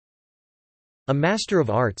A Master of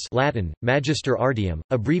Arts Latin, Magister Artium,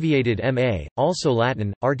 abbreviated MA, also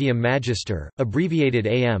Latin, Artium Magister, abbreviated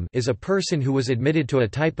AM is a person who was admitted to a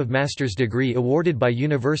type of master's degree awarded by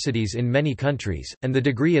universities in many countries, and the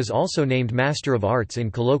degree is also named Master of Arts in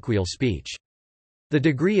colloquial speech. The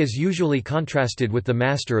degree is usually contrasted with the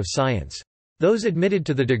Master of Science. Those admitted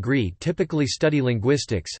to the degree typically study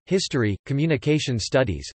linguistics, history, communication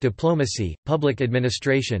studies, diplomacy, public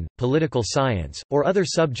administration, political science, or other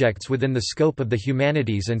subjects within the scope of the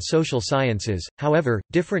humanities and social sciences. However,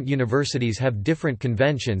 different universities have different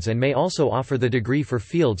conventions and may also offer the degree for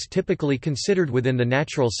fields typically considered within the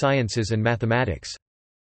natural sciences and mathematics.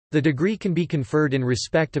 The degree can be conferred in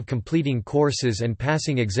respect of completing courses and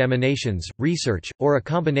passing examinations, research, or a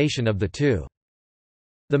combination of the two.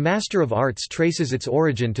 The Master of Arts traces its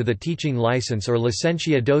origin to the teaching license or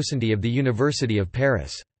licentia docendi of the University of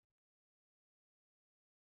Paris.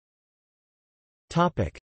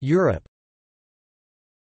 Europe.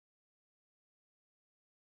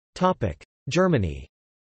 Germany.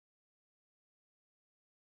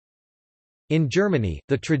 In Germany,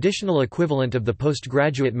 the traditional equivalent of the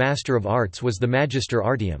postgraduate Master of Arts was the Magister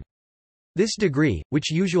Artium. This degree, which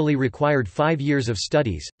usually required 5 years of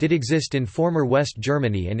studies, did exist in former West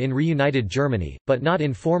Germany and in reunited Germany, but not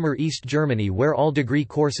in former East Germany where all degree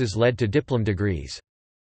courses led to diplom degrees.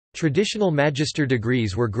 Traditional magister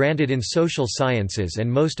degrees were granted in social sciences and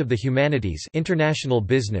most of the humanities, international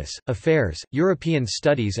business, affairs, European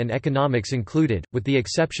studies and economics included, with the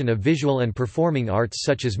exception of visual and performing arts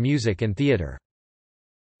such as music and theatre.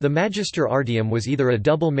 The Magister Artium was either a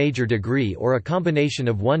double major degree or a combination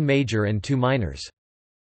of one major and two minors.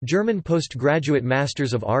 German postgraduate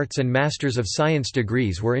Masters of Arts and Masters of Science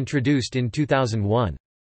degrees were introduced in 2001.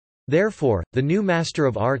 Therefore, the new Master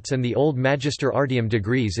of Arts and the old Magister Artium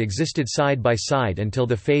degrees existed side by side until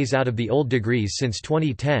the phase out of the old degrees since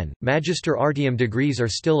 2010. Magister Artium degrees are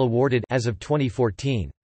still awarded as of 2014.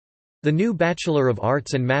 The new Bachelor of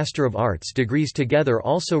Arts and Master of Arts degrees together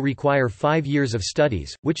also require 5 years of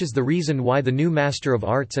studies, which is the reason why the new Master of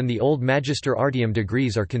Arts and the old Magister Artium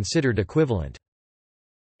degrees are considered equivalent.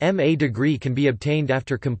 MA degree can be obtained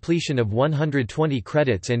after completion of 120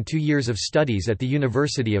 credits and 2 years of studies at the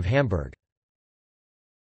University of Hamburg.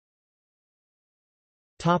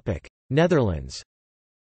 Netherlands.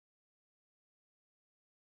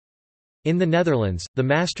 In the Netherlands, the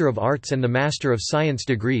Master of Arts and the Master of Science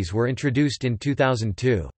degrees were introduced in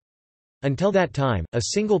 2002. Until that time, a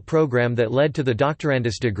single program that led to the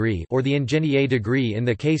doctorandus degree or the ingénieur degree in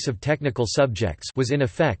the case of technical subjects was in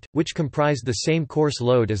effect, which comprised the same course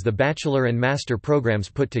load as the bachelor and master programs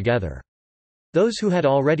put together. Those who had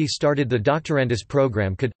already started the doctorandus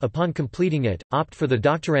program could, upon completing it, opt for the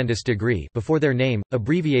doctorandus degree before their name,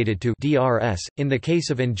 abbreviated to DRS. In the case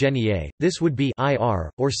of ingénieur, this would be IR,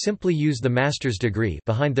 or simply use the master's degree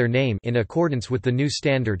behind their name in accordance with the new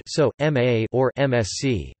standard, so MA or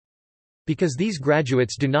MSc. Because these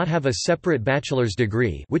graduates do not have a separate bachelor's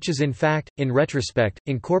degree, which is in fact, in retrospect,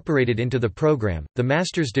 incorporated into the program, the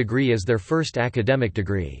master's degree is their first academic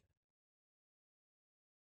degree.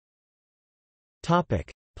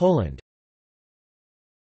 Poland.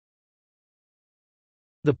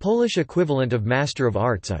 The Polish equivalent of Master of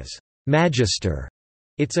Arts is Magister.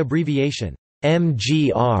 Its abbreviation,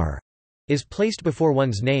 MGR, is placed before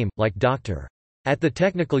one's name, like doctor. At the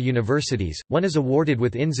technical universities, one is awarded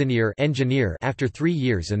with Ingenieur engineer after 3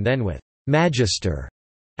 years and then with Magister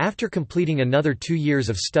after completing another 2 years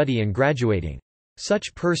of study and graduating.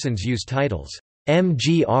 Such persons use titles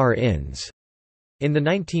MGR Ins. In the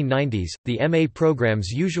 1990s, the MA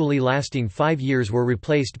programs usually lasting 5 years were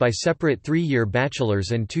replaced by separate 3-year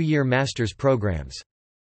bachelor's and 2-year master's programs.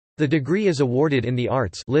 The degree is awarded in the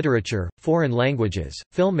arts, literature, foreign languages,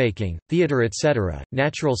 filmmaking, theater etc.,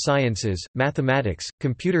 natural sciences, mathematics,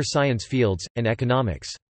 computer science fields, and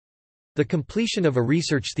economics. The completion of a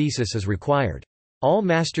research thesis is required. All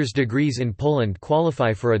master's degrees in Poland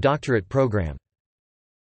qualify for a doctorate program.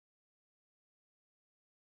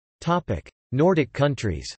 Nordic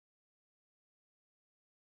countries.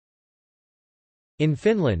 In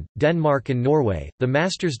Finland, Denmark and Norway, the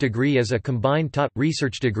master's degree is a combined taught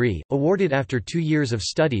research degree, awarded after 2 years of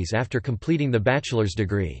studies after completing the bachelor's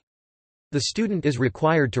degree. The student is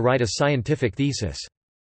required to write a scientific thesis.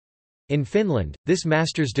 In Finland, this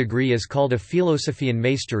master's degree is called a filosofian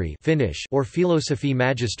maisteri Finnish or filosofi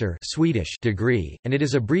magister Swedish degree, and it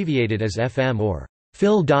is abbreviated as FM or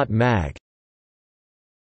phil.mag.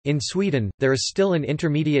 In Sweden, there is still an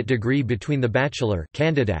intermediate degree between the bachelor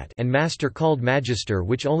candidate and master called magister,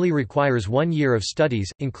 which only requires 1 year of studies,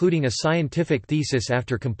 including a scientific thesis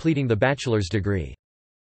after completing the bachelor's degree.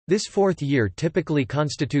 This fourth year typically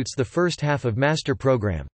constitutes the first half of master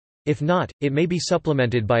program. If not, it may be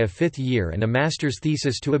supplemented by a fifth year and a master's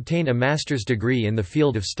thesis to obtain a master's degree in the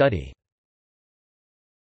field of study.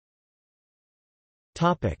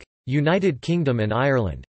 United Kingdom and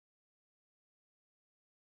Ireland.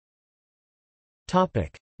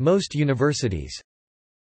 Most universities.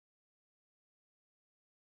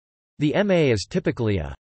 The MA is typically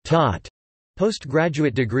a taught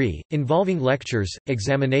postgraduate degree, involving lectures,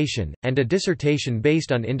 examination, and a dissertation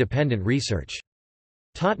based on independent research.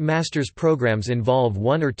 Taught master's programs involve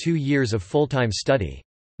 1 or 2 years of full-time study.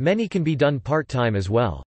 Many can be done part-time as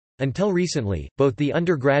well. Until recently, both the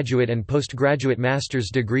undergraduate and postgraduate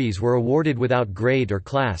master's degrees were awarded without grade or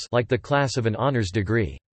class, like the class of an honors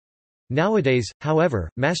degree. Nowadays,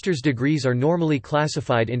 however, master's degrees are normally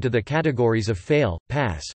classified into the categories of fail,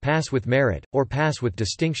 pass, pass with merit, or pass with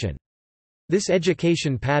distinction. This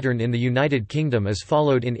education pattern in the United Kingdom is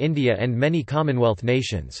followed in India and many Commonwealth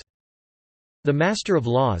nations. The Master of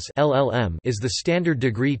Laws (LLM) is the standard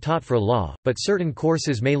degree taught for law, but certain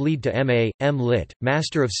courses may lead to MA, M.Lit,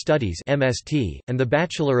 Master of Studies (MST), and the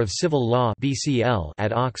Bachelor of Civil Law (BCL)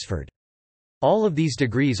 at Oxford. All of these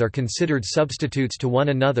degrees are considered substitutes to one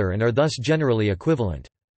another and are thus generally equivalent.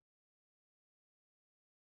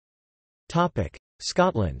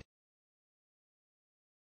 Scotland.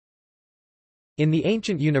 In the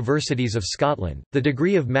ancient universities of Scotland, the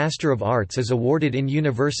degree of Master of Arts is awarded in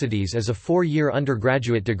universities as a 4-year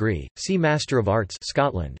undergraduate degree. See Master of Arts,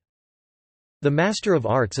 Scotland. The Master of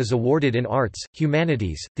Arts is awarded in arts,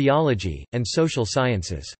 humanities, theology, and social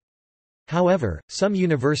sciences. However, some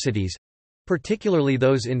universities, particularly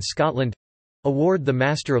those in Scotland, award the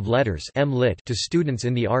Master of Letters (M.Lit) to students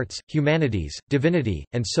in the arts, humanities, divinity,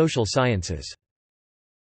 and social sciences.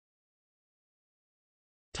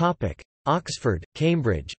 Oxford,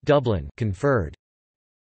 Cambridge, Dublin conferred.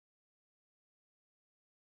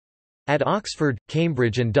 At Oxford,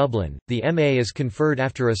 Cambridge and Dublin, the MA is conferred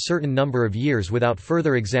after a certain number of years without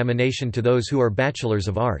further examination to those who are Bachelors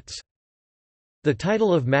of Arts. The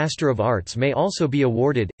title of Master of Arts may also be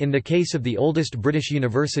awarded, in the case of the oldest British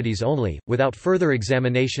universities only, without further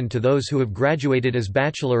examination to those who have graduated as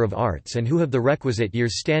Bachelor of Arts and who have the requisite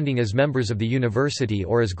years standing as members of the university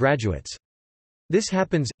or as graduates. This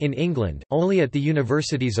happens, in England, only at the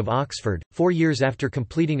universities of Oxford, 4 years after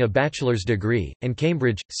completing a bachelor's degree, and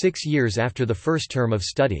Cambridge, 6 years after the first term of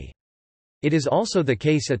study. It is also the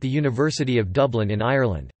case at the University of Dublin in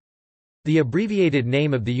Ireland. The abbreviated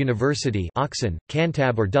name of the university, Oxon,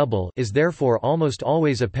 Cantab or Double, is therefore almost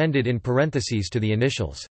always appended in parentheses to the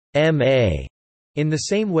initials M.A. in the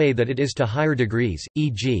same way that it is to higher degrees,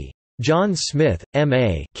 e.g., John Smith,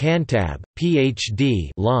 M.A. Cantab,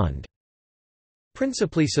 Ph.D. Lond.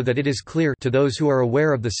 Principally so that it is clear to those who are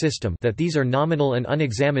aware of the system that these are nominal and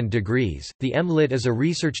unexamined degrees. The M.Lit is a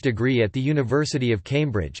research degree at the University of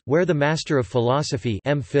Cambridge, where the Master of Philosophy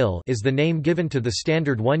 (M.Phil) is the name given to the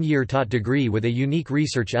standard 1-year taught degree with a unique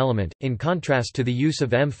research element, in contrast to the use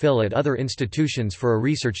of M.Phil at other institutions for a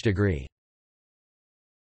research degree.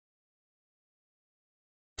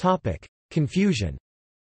 Topic: Confusion.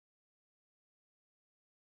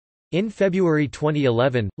 In February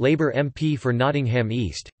 2011, Labour MP for Nottingham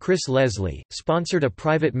East, Chris Leslie, sponsored a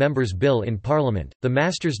private member's bill in Parliament, the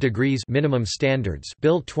Master's Degrees Minimum Standards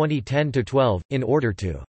Bill 2010-12, in order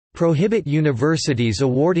to prohibit universities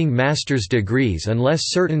awarding master's degrees unless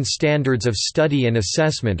certain standards of study and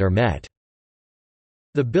assessment are met.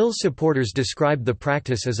 The bill's supporters described the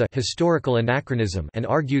practice as a historical anachronism and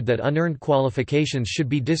argued that unearned qualifications should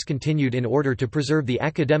be discontinued in order to preserve the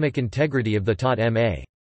academic integrity of the taught M.A.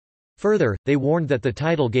 Further, they warned that the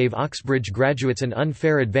title gave Oxbridge graduates an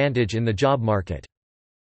unfair advantage in the job market.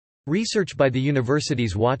 Research by the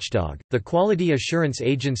university's watchdog, the Quality Assurance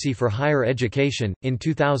Agency for Higher Education, in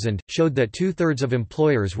 2000, showed that 2/3 of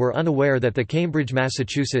employers were unaware that the Cambridge,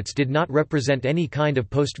 Massachusetts did not represent any kind of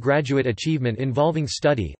postgraduate achievement involving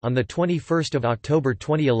study. On the 21st of October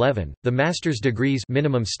 2011, the Master's Degrees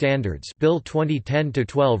Minimum Standards Bill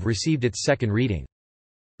 2010-12 received its second reading.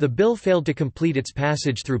 The bill failed to complete its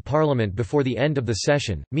passage through Parliament before the end of the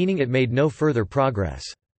session, meaning it made no further progress.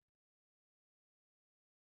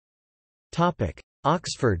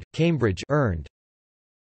 Oxford, Cambridge earned.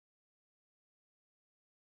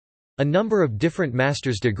 A number of different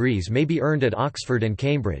master's degrees may be earned at Oxford and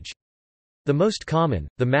Cambridge. The most common,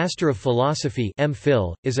 the Master of Philosophy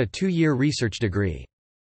 (M.Phil), is a 2-year research degree.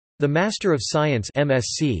 The Master of Science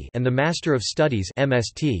 (MSc) and the Master of Studies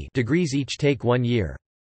 (MSt) degrees each take 1 year.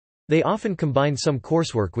 They often combine some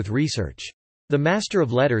coursework with research. The Master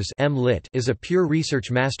of Letters (M.Lit) is a pure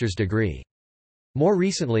research master's degree. More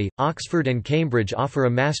recently, Oxford and Cambridge offer a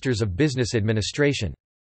Masters of Business Administration.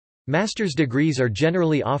 Master's degrees are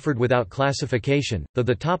generally offered without classification, though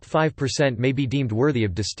the top 5% may be deemed worthy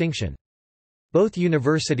of distinction. Both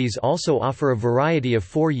universities also offer a variety of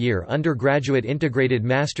 4-year undergraduate integrated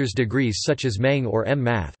master's degrees such as MEng or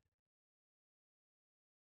M.Math.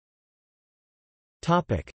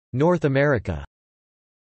 North America.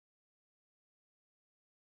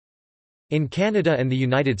 In Canada and the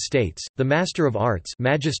United States, the Master of Arts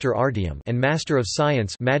Magister Artium and Master of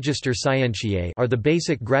Science Magister Scientiae are the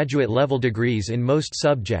basic graduate-level degrees in most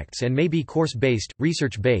subjects and may be course-based,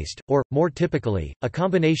 research-based, or, more typically, a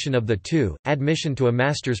combination of the two. Admission to a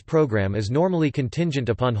master's program is normally contingent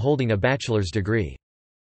upon holding a bachelor's degree.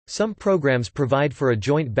 Some programs provide for a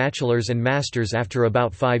joint bachelor's and master's after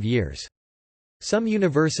about 5 years. Some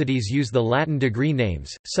universities use the Latin degree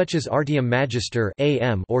names, such as Artium Magister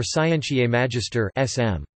 (AM) or Scientiae Magister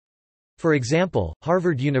 (SM). For example,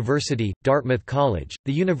 Harvard University, Dartmouth College,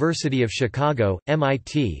 the University of Chicago,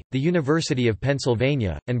 MIT, the University of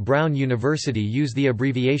Pennsylvania, and Brown University use the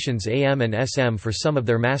abbreviations AM and SM for some of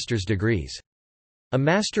their master's degrees. A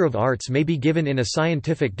Master of Arts may be given in a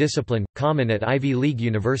scientific discipline, common at Ivy League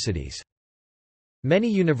universities. Many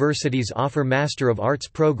universities offer Master of Arts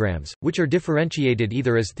programs, which are differentiated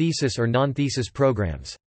either as thesis or non-thesis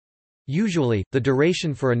programs. Usually, the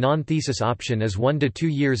duration for a non-thesis option is 1 to 2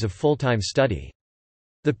 years of full-time study.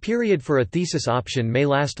 The period for a thesis option may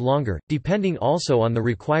last longer, depending also on the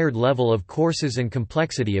required level of courses and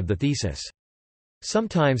complexity of the thesis.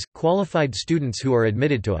 Sometimes, qualified students who are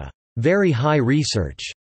admitted to a very high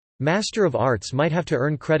research Master of Arts might have to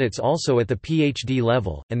earn credits also at the PhD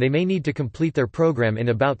level, and they may need to complete their program in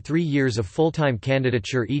about 3 years of full-time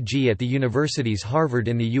candidature, e.g. at the universities Harvard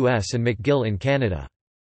in the US and McGill in Canada.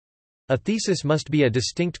 A thesis must be a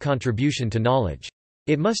distinct contribution to knowledge.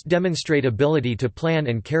 It must demonstrate ability to plan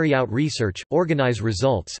and carry out research, organize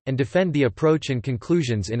results, and defend the approach and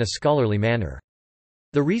conclusions in a scholarly manner.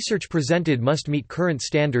 The research presented must meet current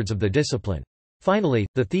standards of the discipline. Finally,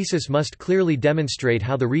 the thesis must clearly demonstrate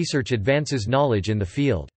how the research advances knowledge in the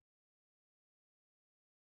field.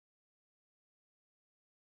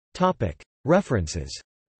 References